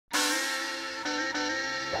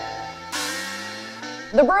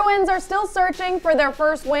The Bruins are still searching for their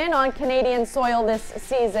first win on Canadian soil this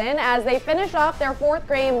season as they finish off their fourth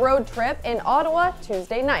game road trip in Ottawa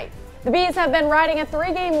Tuesday night. The Bees have been riding a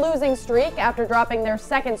three-game losing streak after dropping their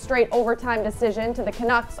second straight overtime decision to the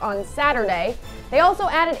Canucks on Saturday. They also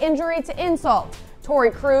added injury to insult.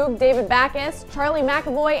 Torrey Krug, David Backes, Charlie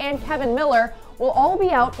McAvoy, and Kevin Miller will all be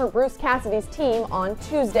out for Bruce Cassidy's team on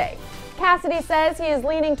Tuesday. Cassidy says he is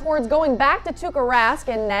leaning towards going back to Tuukka Rask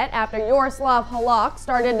in net after Jaroslav Halak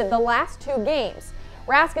started the last two games.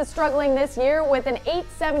 Rask is struggling this year with an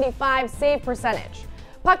 .875 save percentage.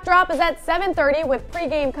 Puck drop is at 7:30 with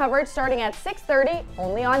pregame coverage starting at 6:30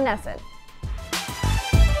 only on NESN.